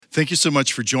Thank you so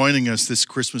much for joining us this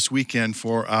Christmas weekend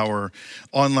for our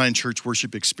online church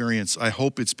worship experience. I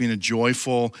hope it's been a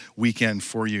joyful weekend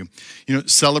for you. You know,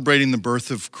 celebrating the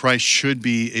birth of Christ should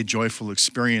be a joyful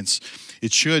experience.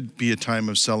 It should be a time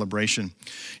of celebration.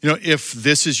 You know, if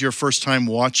this is your first time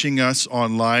watching us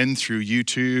online through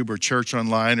YouTube or Church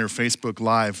Online or Facebook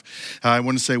Live, I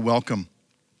want to say welcome.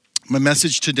 My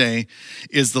message today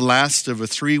is the last of a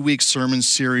 3-week sermon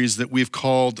series that we've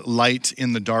called Light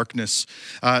in the Darkness.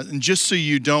 And just so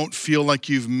you don't feel like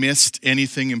you've missed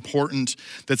anything important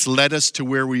that's led us to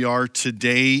where we are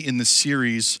today in the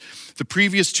series, the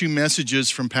previous 2 messages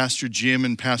from Pastor Jim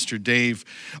and Pastor Dave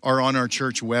are on our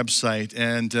church website,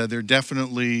 and they're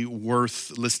definitely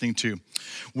worth listening to.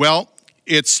 Well,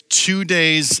 it's 2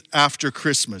 days after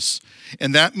Christmas,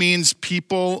 and that means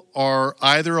people are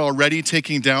either already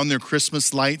taking down their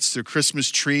Christmas lights, their Christmas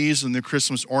trees, and their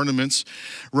Christmas ornaments,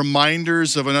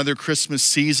 reminders of another Christmas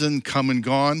season come and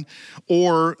gone,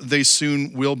 or they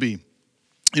soon will be.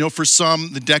 You know, for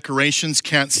some, the decorations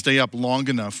can't stay up long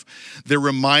enough. They're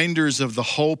reminders of the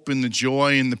hope and the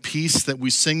joy and the peace that we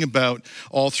sing about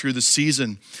all through the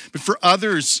season. But for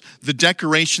others, the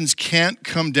decorations can't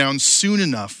come down soon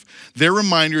enough. They're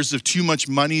reminders of too much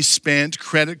money spent,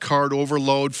 credit card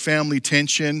overload, family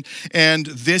tension, and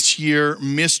this year,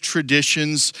 missed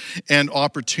traditions and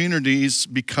opportunities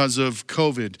because of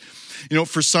COVID. You know,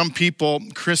 for some people,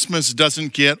 Christmas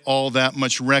doesn't get all that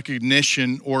much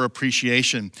recognition or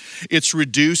appreciation. It's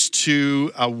reduced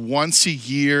to a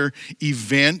once-a-year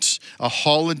event, a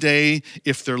holiday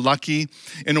if they're lucky,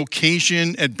 an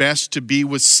occasion at best to be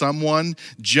with someone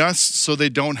just so they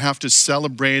don't have to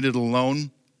celebrate it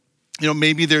alone. You know,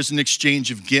 maybe there's an exchange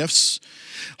of gifts,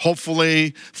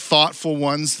 hopefully thoughtful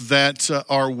ones that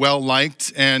are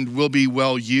well-liked and will be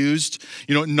well-used.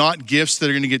 You know, not gifts that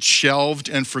are going to get shelved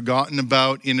and forgotten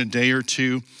about in a day or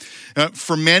two.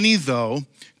 For many, though,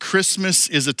 Christmas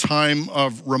is a time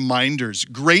of reminders,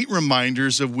 great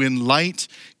reminders of when light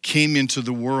came into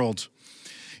the world.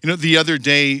 You know, the other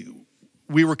day,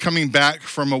 we were coming back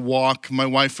from a walk, my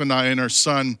wife and I and our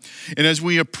son, and as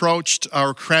we approached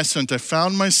our crescent, I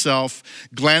found myself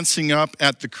glancing up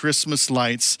at the Christmas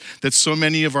lights that so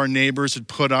many of our neighbors had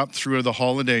put up through the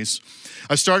holidays.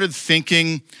 I started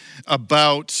thinking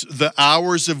about the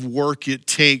hours of work it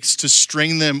takes to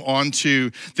string them onto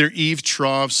their eave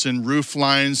troughs and roof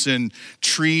lines and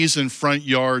trees and front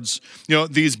yards. You know,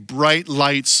 these bright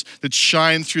lights that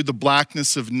shine through the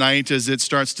blackness of night as it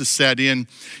starts to set in.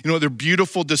 You know, they're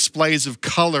beautiful displays of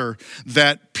color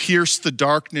that pierce the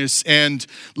darkness and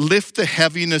lift the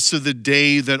heaviness of the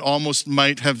day that almost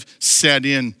might have set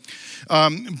in.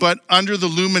 But under the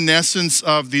luminescence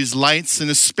of these lights, and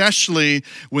especially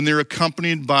when they're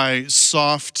accompanied by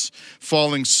soft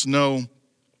falling snow,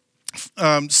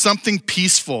 something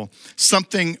peaceful,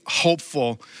 something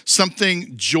hopeful,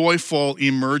 something joyful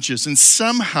emerges. And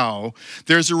somehow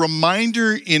there's a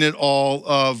reminder in it all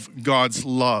of God's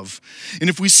love. And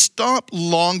if we stop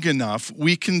long enough,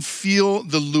 we can feel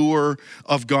the lure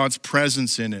of God's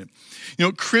presence in it. You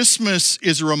know, Christmas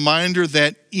is a reminder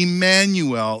that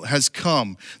Emmanuel has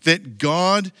come, that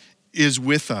God is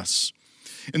with us.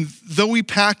 And though we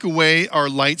pack away our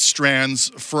light strands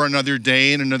for another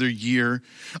day and another year,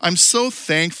 I'm so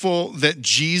thankful that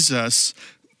Jesus,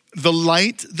 the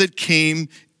light that came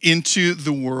into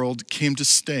the world, came to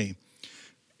stay.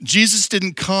 Jesus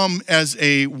didn't come as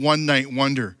a one-night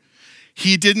wonder.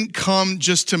 He didn't come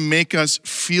just to make us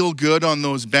feel good on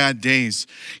those bad days.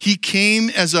 He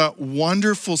came as a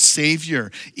wonderful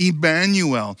Savior,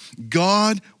 Emmanuel,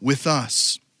 God with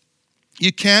us.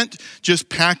 You can't just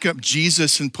pack up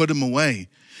Jesus and put him away.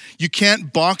 You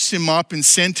can't box him up and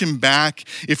send him back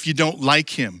if you don't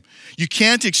like him. You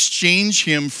can't exchange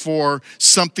him for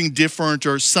something different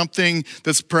or something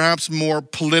that's perhaps more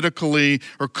politically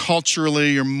or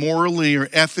culturally or morally or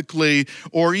ethically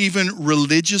or even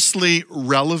religiously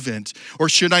relevant, or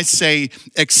should I say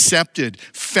accepted,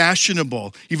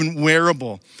 fashionable, even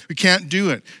wearable. We can't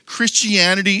do it.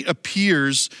 Christianity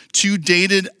appears too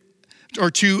dated or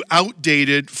too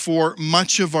outdated for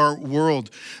much of our world.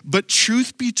 But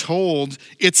truth be told,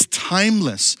 it's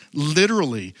timeless,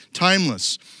 literally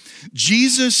timeless.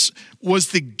 Jesus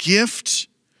was the gift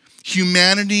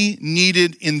humanity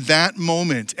needed in that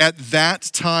moment, at that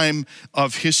time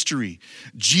of history.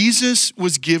 Jesus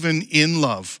was given in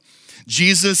love.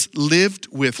 Jesus lived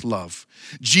with love.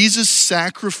 Jesus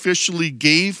sacrificially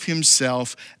gave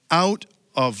himself out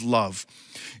of love.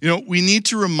 You know, we need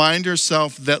to remind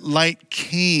ourselves that light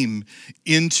came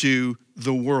into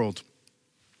the world.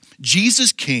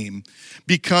 Jesus came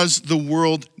because the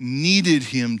world needed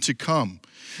him to come.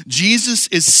 Jesus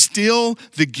is still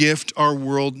the gift our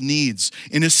world needs,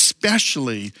 and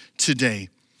especially today.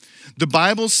 The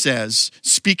Bible says,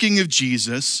 speaking of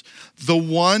Jesus, the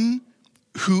one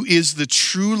who is the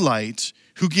true light,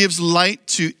 who gives light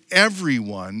to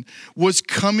everyone, was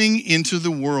coming into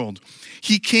the world.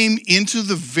 He came into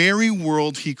the very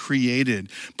world he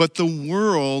created, but the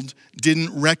world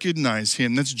didn't recognize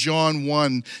him. That's John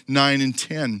 1, 9 and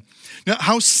 10. Now,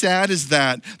 how sad is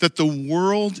that the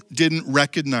world didn't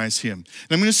recognize him?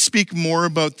 And I'm going to speak more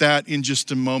about that in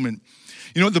just a moment.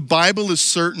 You know, the Bible is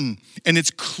certain, and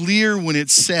it's clear when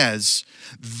it says,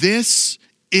 this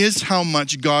is how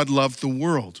much God loved the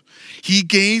world. He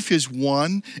gave his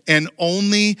one and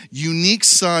only unique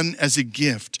Son as a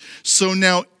gift. So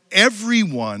now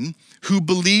everyone who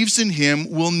believes in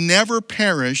him will never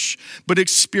perish, but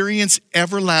experience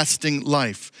everlasting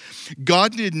life.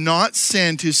 God did not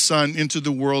send his Son into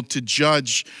the world to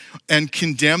judge and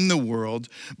condemn the world,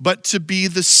 but to be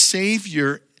the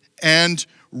Savior and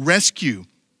rescue.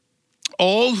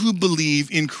 All who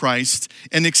believe in Christ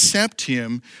and accept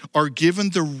him are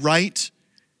given the right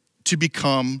to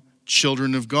become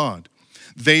children of God.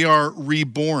 They are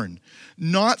reborn,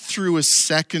 not through a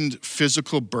second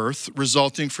physical birth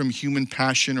resulting from human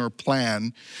passion or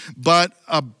plan, but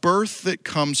a birth that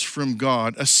comes from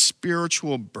God, a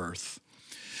spiritual birth.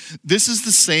 This is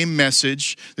the same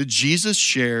message that Jesus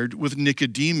shared with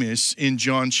Nicodemus in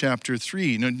John chapter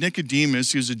 3. Now,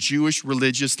 Nicodemus is a Jewish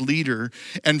religious leader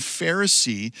and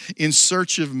Pharisee in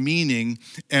search of meaning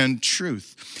and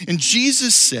truth. And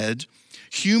Jesus said,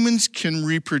 humans can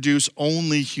reproduce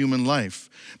only human life,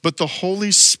 but the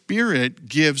Holy Spirit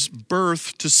gives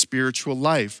birth to spiritual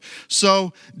life.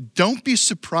 So don't be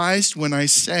surprised when I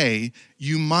say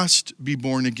you must be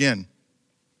born again.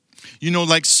 You know,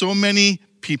 like so many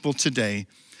people today,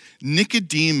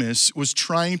 Nicodemus was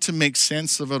trying to make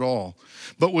sense of it all,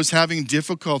 but was having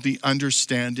difficulty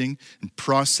understanding and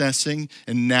processing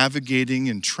and navigating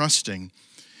and trusting.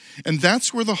 And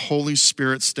that's where the Holy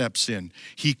Spirit steps in.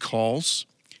 He calls,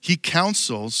 he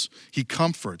counsels, he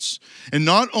comforts. And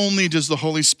not only does the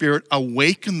Holy Spirit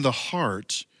awaken the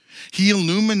heart, he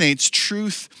illuminates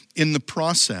truth in the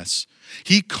process.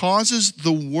 He causes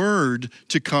the word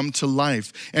to come to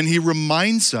life, and he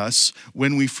reminds us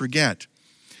when we forget.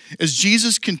 As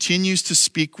Jesus continues to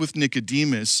speak with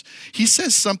Nicodemus, he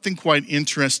says something quite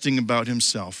interesting about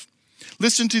himself.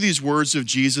 Listen to these words of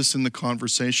Jesus in the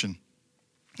conversation.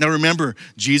 Now remember,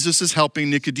 Jesus is helping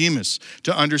Nicodemus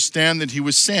to understand that he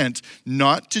was sent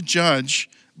not to judge,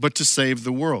 but to save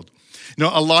the world.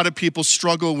 Now, a lot of people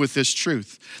struggle with this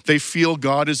truth. They feel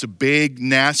God is a big,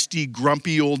 nasty,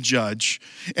 grumpy old judge,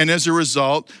 and as a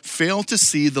result, fail to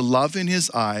see the love in his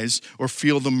eyes or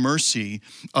feel the mercy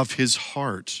of his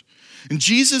heart. And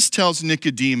Jesus tells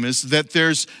Nicodemus that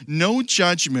there's no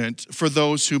judgment for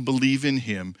those who believe in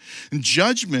him. And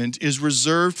judgment is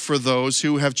reserved for those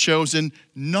who have chosen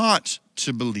not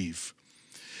to believe.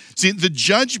 See, the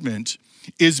judgment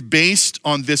is based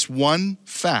on this one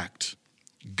fact.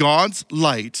 God's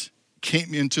light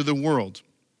came into the world,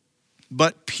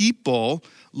 but people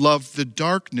love the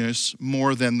darkness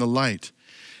more than the light.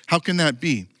 How can that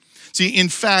be? See, in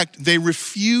fact, they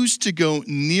refuse to go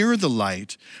near the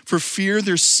light for fear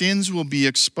their sins will be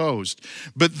exposed.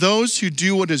 But those who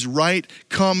do what is right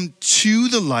come to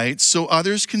the light so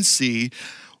others can see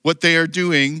what they are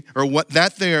doing, or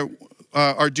that they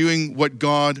are doing what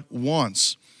God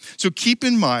wants. So keep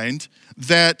in mind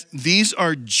that these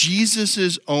are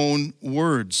Jesus's own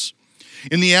words.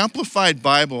 In the Amplified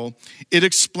Bible, it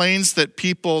explains that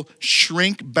people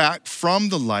shrink back from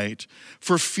the light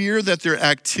for fear that their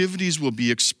activities will be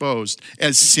exposed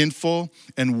as sinful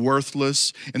and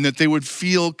worthless, and that they would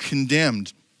feel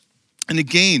condemned. And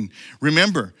again,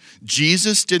 remember,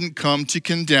 Jesus didn't come to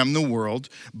condemn the world,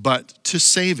 but to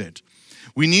save it.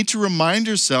 We need to remind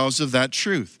ourselves of that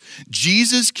truth.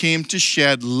 Jesus came to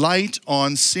shed light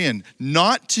on sin,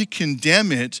 not to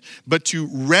condemn it, but to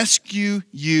rescue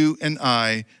you and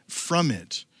I from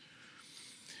it.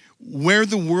 Where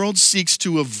the world seeks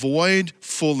to avoid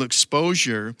full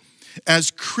exposure,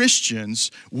 as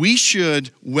Christians, we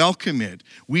should welcome it,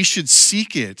 we should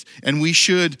seek it, and we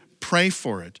should pray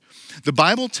for it. The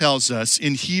Bible tells us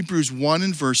in Hebrews 1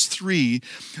 and verse 3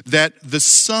 that the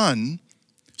Son,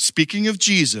 speaking of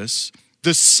Jesus,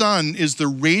 the Son is the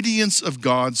radiance of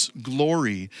God's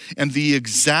glory and the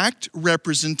exact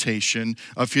representation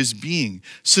of his being,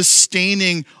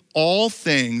 sustaining all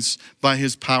things by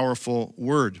his powerful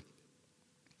word.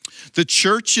 The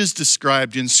church is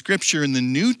described in Scripture in the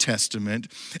New Testament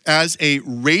as a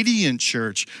radiant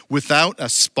church without a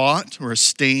spot or a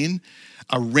stain,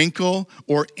 a wrinkle,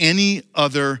 or any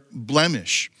other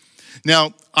blemish.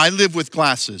 Now, I live with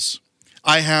glasses.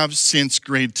 I have since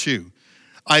grade 2.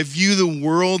 I view the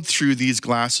world through these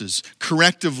glasses,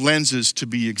 corrective lenses to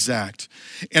be exact.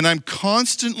 And I'm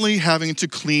constantly having to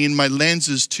clean my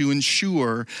lenses to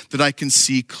ensure that I can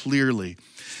see clearly.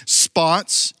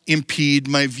 Spots impede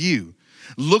my view.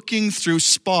 Looking through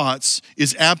spots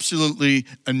is absolutely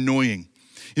annoying.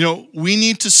 We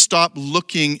need to stop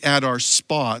looking at our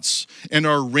spots and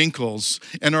our wrinkles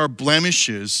and our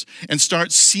blemishes and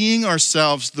start seeing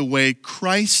ourselves the way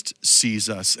Christ sees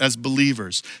us as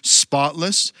believers,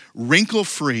 spotless,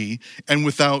 wrinkle-free, and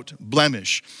without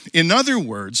blemish. In other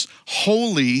words,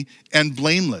 holy and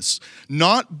blameless,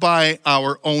 not by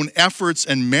our own efforts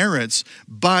and merits,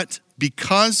 but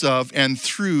because of and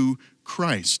through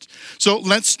Christ. So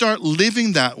let's start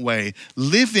living that way,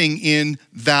 living in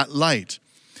that light.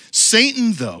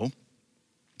 Satan, though,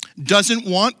 doesn't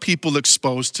want people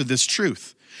exposed to this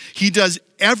truth. He does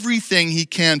everything he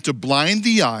can to blind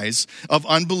the eyes of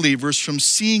unbelievers from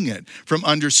seeing it, from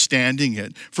understanding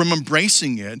it, from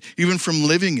embracing it, even from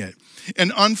living it.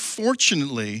 And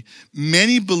unfortunately,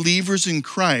 many believers in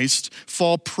Christ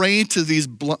fall prey to these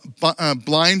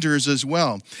blinders as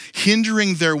well,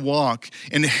 hindering their walk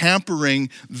and hampering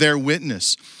their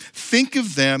witness. Think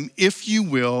of them, if you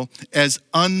will, as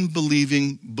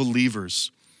unbelieving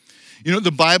believers.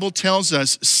 The Bible tells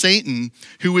us Satan,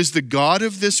 who is the god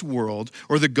of this world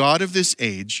or the god of this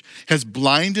age, has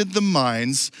blinded the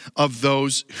minds of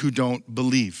those who don't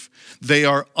believe. They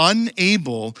are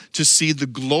unable to see the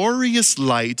glorious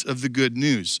light of the good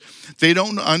news. They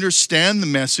don't understand the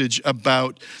message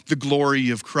about the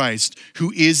glory of Christ,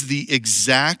 who is the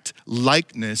exact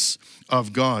likeness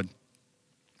of God.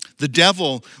 The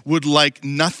devil would like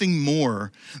nothing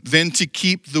more than to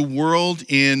keep the world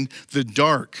in the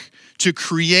dark, to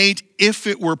create, if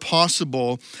it were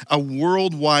possible, a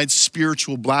worldwide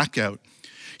spiritual blackout.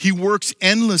 He works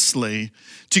endlessly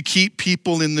to keep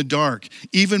people in the dark,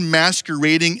 even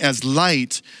masquerading as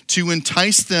light to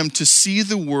entice them to see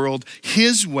the world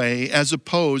his way as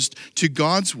opposed to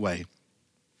God's way.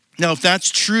 Now, if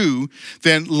that's true,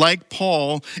 then like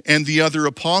Paul and the other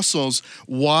apostles,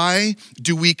 why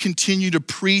do we continue to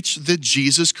preach that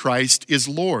Jesus Christ is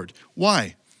Lord?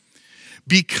 Why?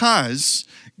 Because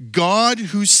God,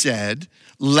 who said,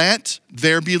 "Let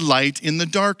there be light in the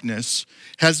darkness,"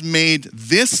 has made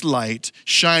this light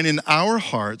shine in our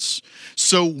hearts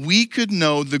so we could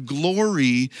know the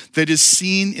glory that is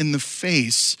seen in the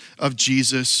face of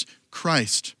Jesus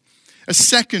Christ. A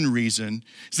second reason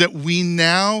is that we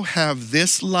now have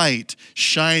this light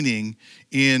shining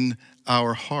in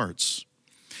our hearts.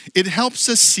 It helps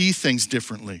us see things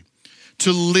differently,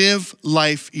 to live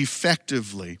life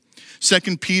effectively.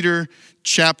 2 Peter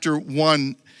chapter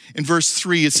 1 in verse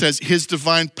 3, it says, "His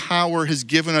divine power has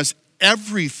given us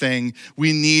everything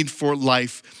we need for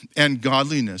life and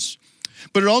godliness."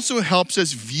 But it also helps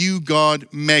us view God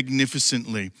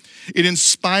magnificently. It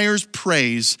inspires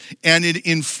praise and it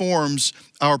informs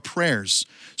our prayers.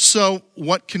 So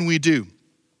what can we do?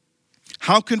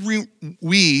 How can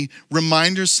we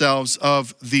remind ourselves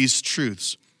of these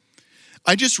truths?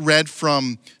 I just read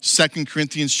from 2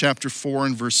 Corinthians chapter 4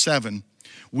 and verse 7.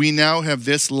 We now have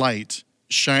this light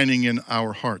shining in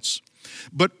our hearts.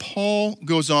 But Paul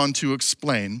goes on to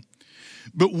explain,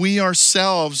 but we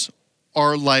ourselves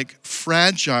are like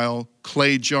fragile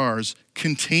clay jars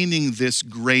containing this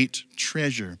great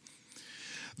treasure.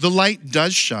 The light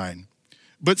does shine,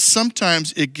 but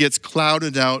sometimes it gets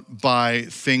clouded out by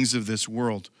things of this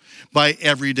world, by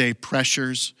everyday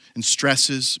pressures and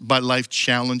stresses, by life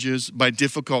challenges, by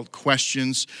difficult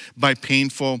questions, by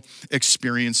painful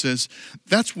experiences.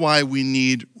 That's why we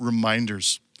need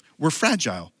reminders. We're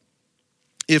fragile.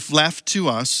 If left to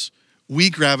us, we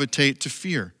gravitate to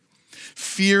fear.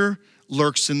 Fear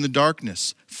lurks in the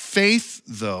darkness. Faith,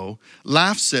 though,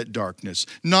 laughs at darkness,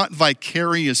 not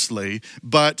vicariously,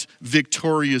 but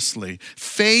victoriously.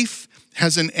 Faith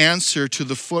has an answer to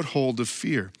the foothold of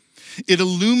fear. It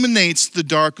illuminates the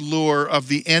dark lure of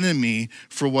the enemy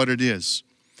for what it is.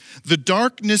 The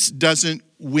darkness doesn't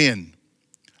win.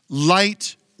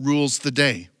 Light rules the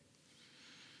day.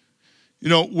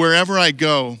 Wherever I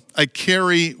go, I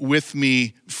carry with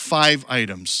me 5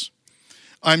 items.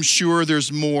 I'm sure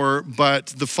there's more, but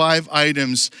the 5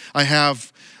 items I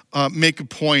have make a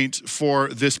point for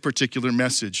this particular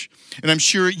message. And I'm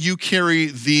sure you carry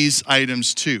these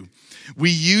items too. We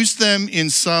use them in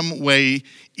some way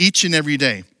each and every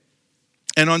day.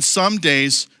 And on some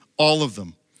days, all of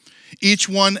them. Each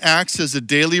one acts as a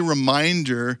daily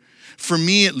reminder, for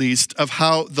me at least, of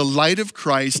how the light of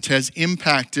Christ has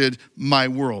impacted my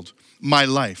world, my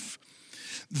life.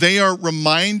 They are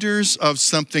reminders of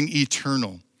something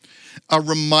eternal, a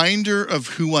reminder of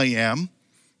who I am,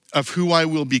 of who I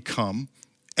will become,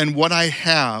 and what I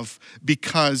have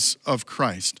because of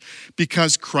Christ,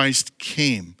 because Christ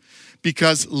came,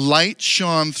 because light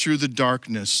shone through the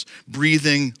darkness,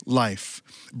 breathing life,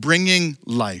 bringing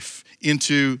life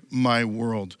into my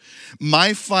world.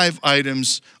 My 5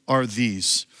 items are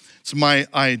these. It's my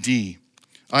ID.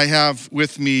 I have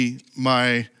with me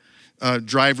my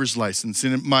driver's license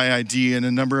and my ID and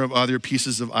a number of other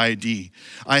pieces of ID.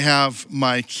 I have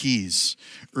my keys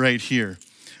right here.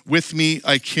 With me,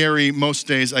 most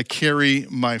days, I carry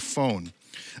my phone.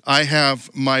 I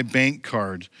have my bank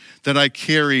card that I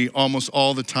carry almost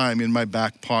all the time in my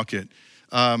back pocket.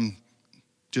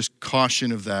 Just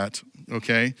caution of that,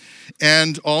 okay?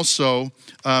 And also,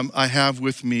 I have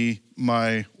with me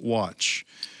my watch.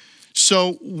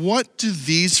 So what do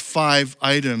these 5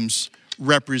 items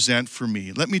represent for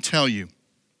me? Let me tell you.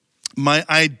 My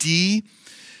ID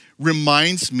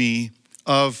reminds me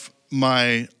of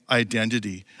my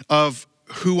identity, of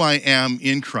who I am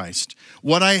in Christ,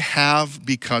 what I have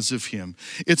because of him.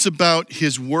 It's about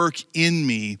his work in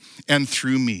me and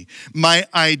through me. My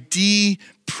ID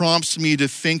prompts me to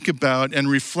think about and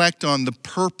reflect on the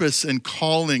purpose and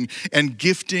calling and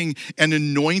gifting and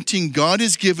anointing God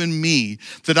has given me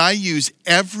that I use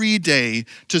every day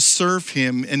to serve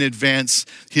him and advance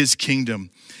his kingdom.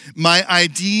 My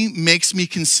ID makes me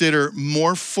consider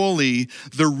more fully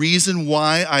the reason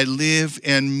why I live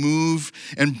and move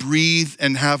and breathe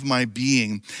and have my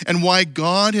being, and why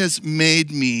God has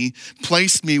made me,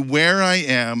 placed me where I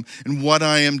am and what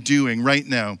I am doing right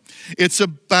now. It's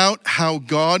about how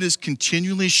God is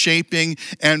continually shaping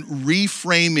and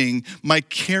reframing my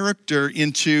character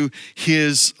into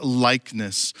his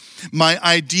likeness. My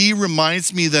ID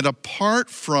reminds me that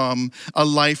apart from a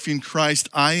life in Christ,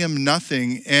 I am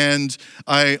nothing, and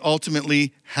I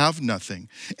ultimately have nothing.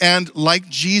 And like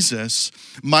Jesus,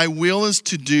 my will is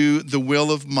to do the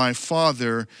will of my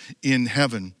Father in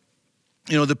heaven.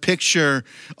 You know, the picture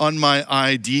on my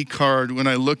ID card, when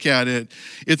I look at it,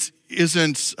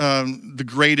 isn't the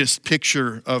greatest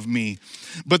picture of me.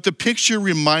 But the picture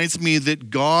reminds me that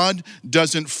God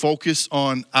doesn't focus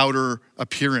on outer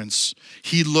appearance.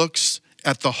 He looks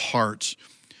at the heart.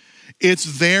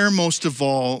 It's there, most of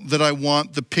all, that I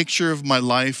want the picture of my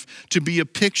life to be a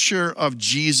picture of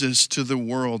Jesus to the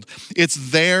world. It's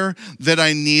there that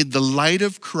I need the light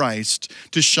of Christ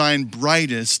to shine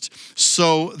brightest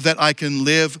so that I can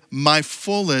live my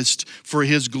fullest for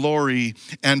his glory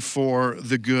and for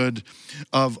the good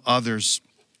of others.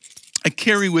 I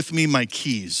carry with me my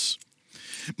keys.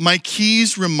 My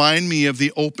keys remind me of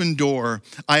the open door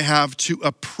I have to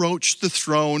approach the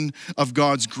throne of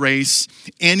God's grace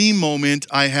any moment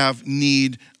I have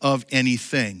need of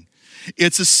anything.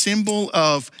 It's a symbol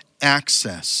of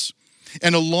access.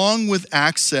 And along with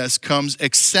access comes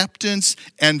acceptance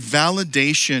and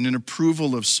validation and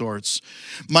approval of sorts.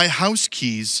 My house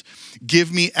keys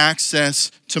give me access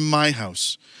to my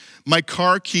house. My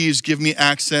car keys give me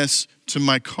access to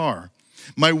my car.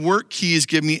 My work keys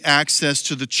give me access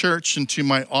to the church and to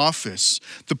my office,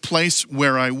 the place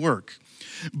where I work.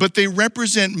 But they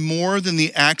represent more than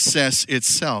the access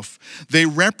itself. They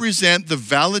represent the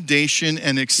validation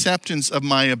and acceptance of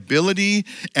my ability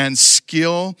and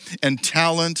skill and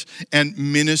talent and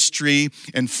ministry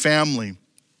and family.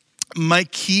 My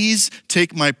keys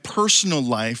take my personal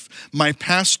life, my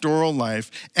pastoral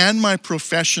life, and my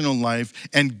professional life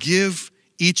and give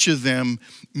each of them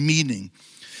meaning.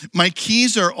 My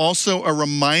keys are also a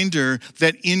reminder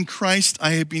that in Christ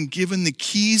I have been given the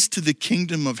keys to the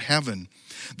kingdom of heaven.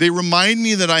 They remind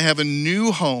me that I have a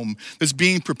new home that's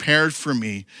being prepared for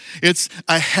me. It's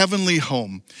a heavenly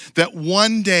home that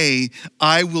one day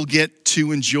I will get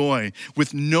to enjoy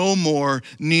with no more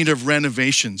need of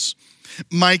renovations.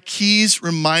 My keys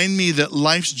remind me that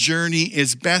life's journey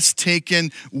is best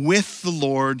taken with the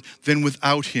Lord than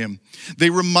without him. They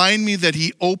remind me that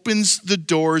he opens the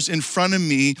doors in front of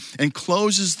me and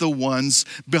closes the ones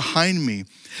behind me.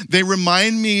 They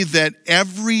remind me that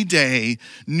every day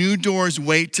new doors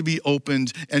wait to be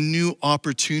opened and new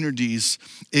opportunities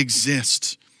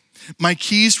exist. My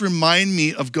keys remind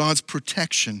me of God's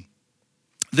protection.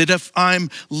 That if I'm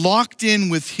locked in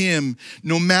with him,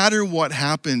 no matter what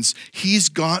happens, he's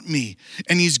got me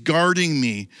and he's guarding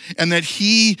me, and that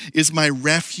he is my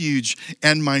refuge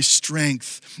and my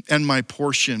strength and my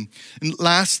portion. And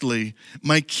lastly,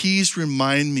 my keys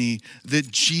remind me that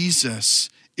Jesus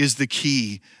is the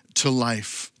key to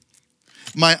life.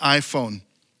 My iPhone.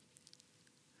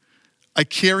 I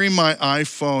carry my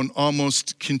iPhone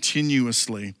almost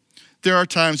continuously. There are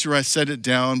times where I set it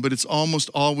down, but it's almost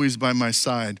always by my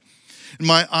side. And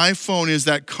my iPhone is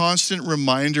that constant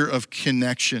reminder of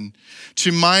connection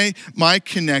to my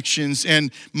connections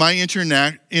and my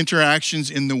interactions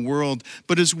in the world,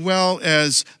 but as well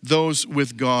as those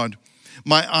with God.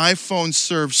 My iPhone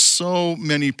serves so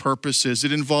many purposes.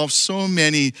 It involves so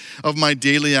many of my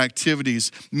daily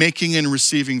activities, making and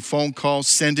receiving phone calls,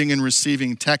 sending and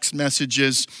receiving text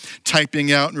messages,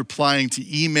 typing out and replying to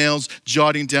emails,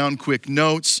 jotting down quick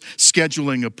notes,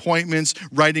 scheduling appointments,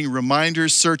 writing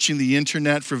reminders, searching the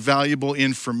internet for valuable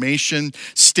information,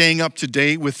 staying up to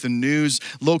date with the news,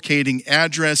 locating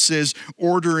addresses,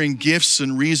 ordering gifts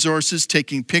and resources,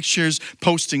 taking pictures,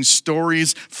 posting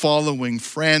stories, following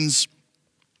friends.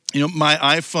 My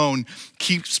iPhone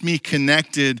keeps me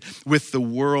connected with the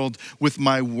world, with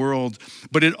my world,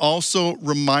 but it also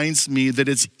reminds me that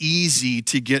it's easy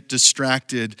to get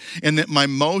distracted and that my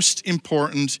most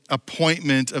important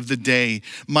appointment of the day,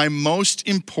 my most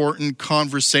important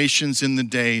conversations in the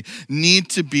day need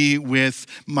to be with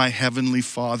my Heavenly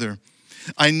Father.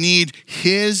 I need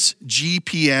His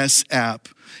GPS app,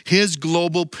 His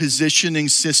global positioning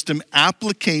system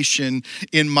application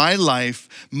in my life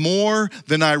more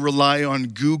than I rely on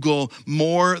Google,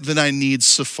 more than I need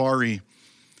Safari.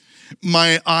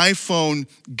 My iPhone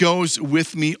goes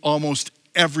with me almost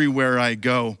everywhere I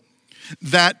go.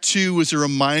 That too is a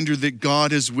reminder that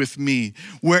God is with me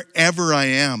wherever I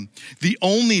am. The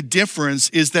only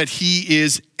difference is that He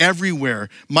is everywhere.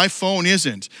 My phone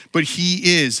isn't, but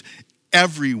He is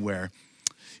everywhere.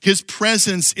 His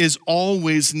presence is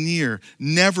always near,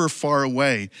 never far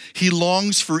away. He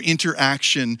longs for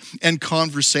interaction and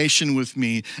conversation with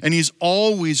me, and He's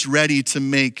always ready to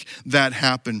make that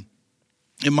happen.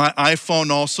 And my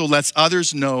iPhone also lets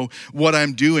others know what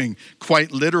I'm doing.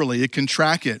 Quite literally, it can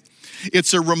track it.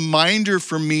 It's a reminder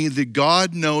for me that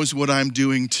God knows what I'm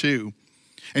doing too.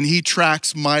 And He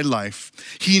tracks my life.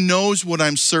 He knows what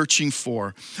I'm searching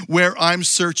for, where I'm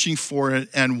searching for it,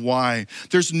 and why.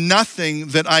 There's nothing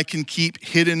that I can keep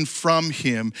hidden from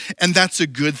Him, and that's a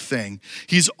good thing.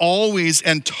 He's always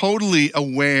and totally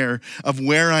aware of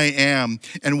where I am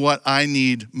and what I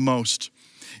need most.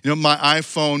 My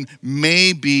iPhone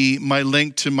may be my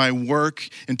link to my work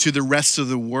and to the rest of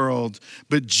the world,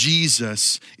 but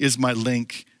Jesus is my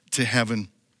link to heaven.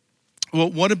 Well,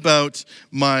 what about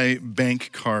my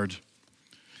bank card?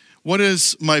 What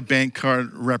does my bank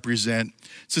card represent?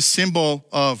 It's a symbol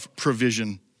of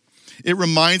provision. It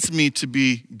reminds me to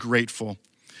be grateful.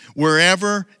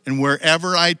 Wherever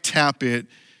I tap it,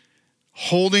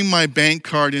 holding my bank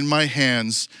card in my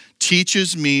hands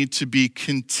teaches me to be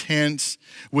content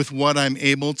with what I'm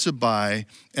able to buy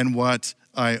and what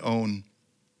I own.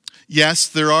 Yes,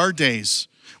 there are days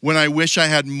when I wish I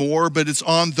had more, but it's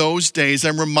on those days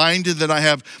I'm reminded that I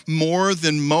have more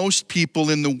than most people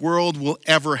in the world will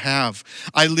ever have.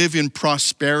 I live in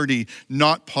prosperity,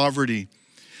 not poverty.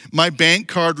 My bank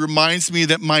card reminds me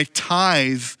that my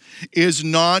tithe is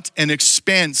not an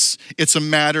expense. It's a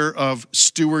matter of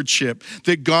stewardship,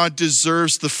 that God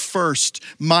deserves the first,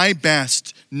 my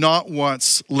best, not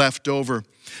what's left over.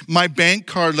 My bank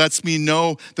card lets me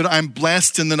know that I'm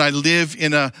blessed and that I live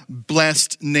in a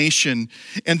blessed nation,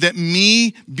 and that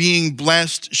me being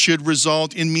blessed should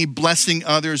result in me blessing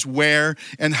others where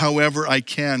and however I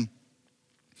can.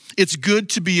 It's good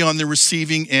to be on the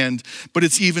receiving end, but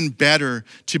it's even better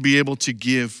to be able to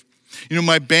give.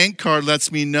 My bank card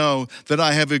lets me know that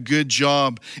I have a good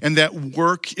job and that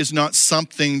work is not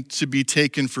something to be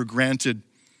taken for granted.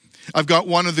 I've got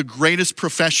one of the greatest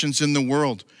professions in the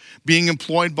world. Being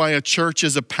employed by a church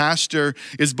as a pastor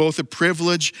is both a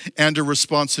privilege and a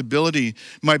responsibility.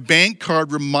 My bank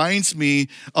card reminds me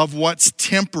of what's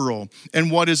temporal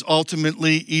and what is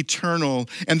ultimately eternal,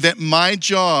 and that my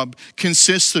job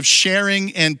consists of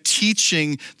sharing and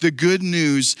teaching the good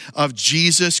news of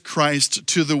Jesus Christ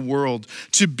to the world,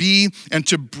 to be and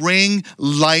to bring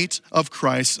light of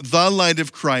Christ, the light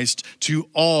of Christ, to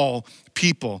all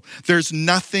people. There's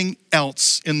nothing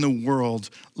else in the world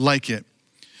like it.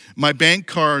 My bank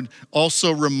card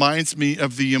also reminds me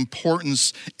of the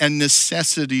importance and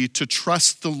necessity to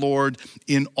trust the Lord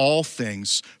in all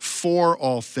things, for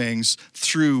all things,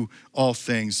 through all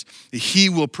things. He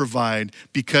will provide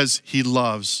because He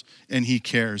loves and He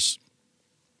cares.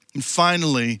 And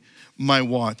finally, my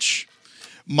watch.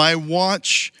 My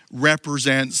watch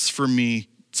represents for me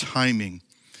timing.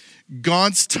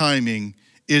 God's timing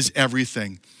is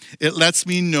everything. It lets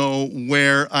me know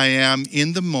where I am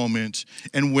in the moment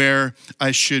and where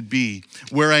I should be,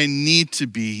 where I need to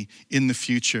be in the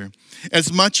future.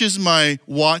 As much as my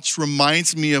watch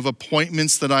reminds me of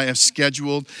appointments that I have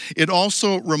scheduled, it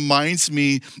also reminds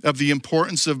me of the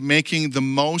importance of making the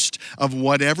most of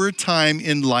whatever time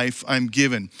in life I'm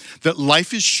given. That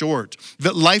life is short,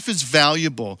 that life is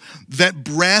valuable, that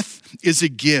breath is a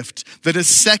gift, that a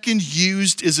second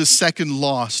used is a second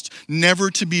lost,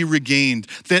 never to be regained,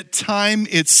 that time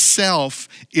itself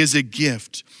is a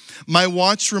gift. My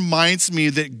watch reminds me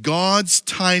that God's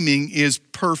timing is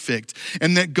perfect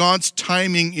and that God's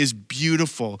timing is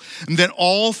beautiful and that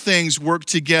all things work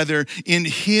together in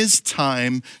His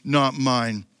time, not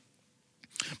mine.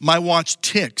 My watch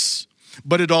ticks,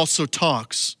 but it also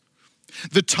talks.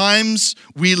 The times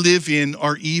we live in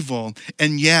are evil,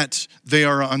 and yet they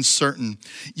are uncertain.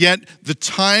 Yet the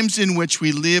times in which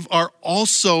we live are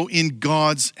also in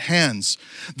God's hands.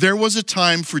 There was a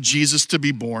time for Jesus to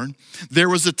be born. There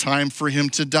was a time for him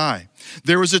to die.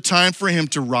 There was a time for him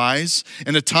to rise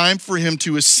and a time for him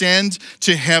to ascend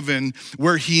to heaven,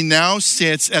 where he now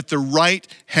sits at the right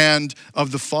hand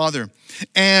of the Father.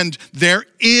 And there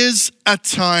is a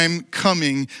time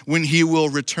coming when he will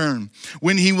return,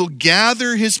 when he will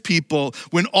gather his people,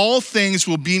 when all things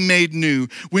will be made new,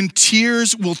 when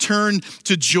tears will turn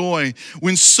to joy,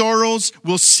 when sorrows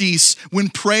will cease, when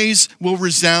praise will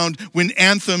resound, when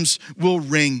anthems will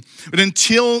ring. But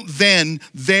until then,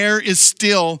 there is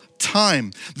still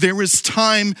time. There is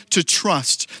time to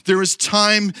trust. There is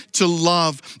time to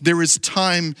love. There is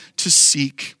time to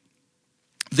seek.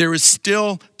 There is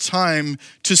still time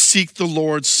to seek the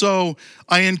Lord. So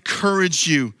I encourage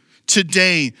you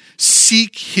today,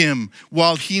 seek him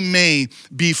while he may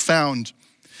be found.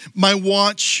 My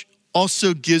watch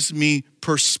also gives me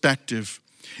perspective.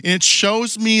 And it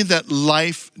shows me that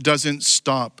life doesn't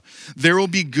stop. There will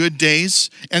be good days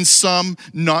and some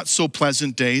not so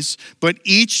pleasant days, but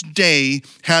each day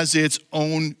has its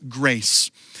own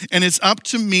grace. And it's up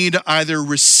to me to either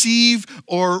receive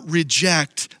or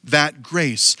reject that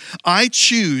grace. I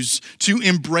choose to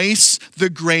embrace the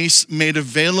grace made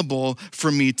available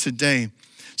for me today.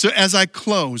 So as I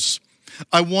close,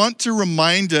 I want to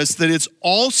remind us that it's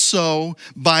also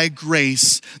by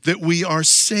grace that we are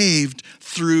saved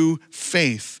through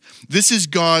faith. This is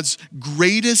God's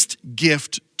greatest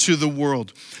gift to the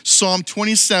world. Psalm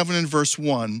 27 and verse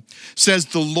 1 says,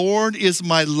 "The Lord is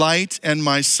my light and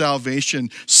my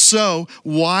salvation, so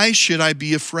why should I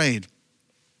be afraid?"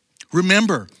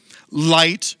 Remember,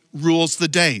 light rules the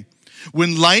day.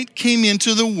 When light came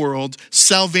into the world,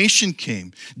 salvation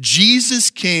came. Jesus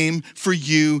came for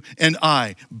you and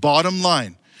I. Bottom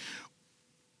line,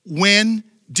 when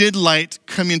did light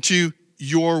come into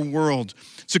your world?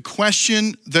 It's a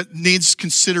question that needs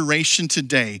consideration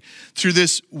today through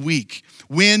this week.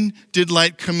 When did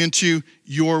light come into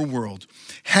your world?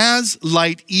 Has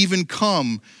light even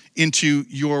come into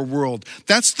your world?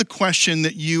 That's the question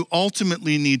that you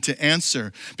ultimately need to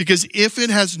answer. Because if it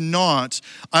has not,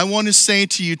 I want to say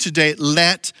to you today,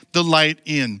 let the light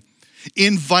in.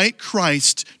 Invite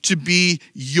Christ to be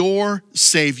your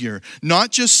Savior,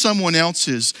 not just someone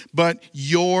else's, but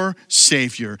your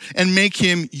Savior, and make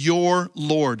him your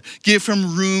Lord. Give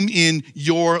him room in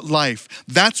your life.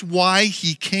 That's why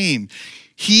he came.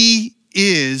 He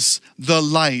is the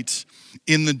light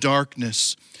in the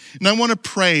darkness. And I want to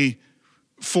pray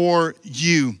for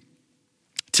you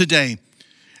today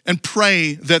and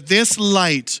pray that this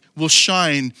light will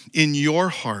shine in your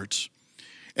heart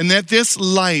and that this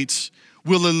light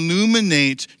will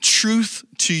illuminate truth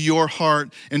to your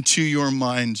heart and to your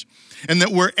mind. And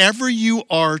that wherever you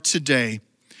are today,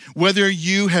 whether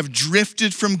you have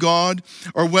drifted from God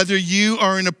or whether you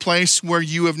are in a place where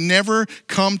you have never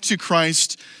come to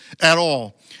Christ at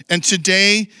all, and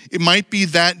today, it might be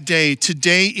that day.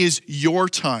 Today is your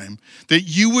time that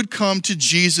you would come to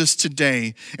Jesus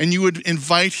today and you would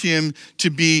invite him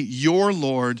to be your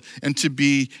Lord and to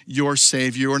be your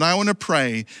Savior. And I want to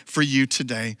pray for you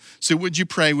today. So would you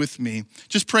pray with me?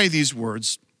 Just pray these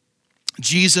words.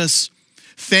 Jesus,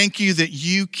 thank you that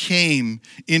you came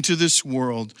into this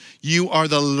world. You are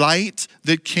the light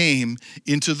that came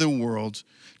into the world.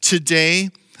 Today,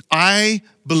 I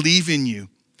believe in you.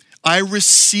 I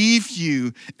receive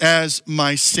you as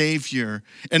my Savior,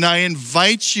 and I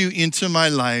invite you into my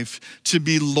life to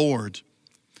be Lord.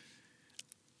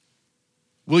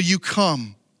 Will you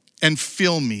come and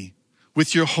fill me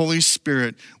with your Holy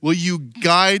Spirit? Will you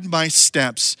guide my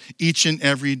steps each and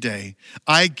every day?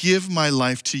 I give my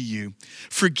life to you.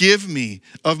 Forgive me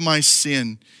of my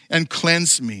sin and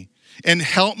cleanse me. and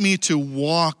help me to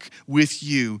walk with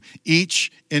you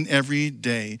each and every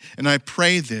day. And I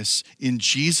pray this in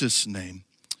Jesus' name.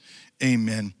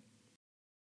 Amen.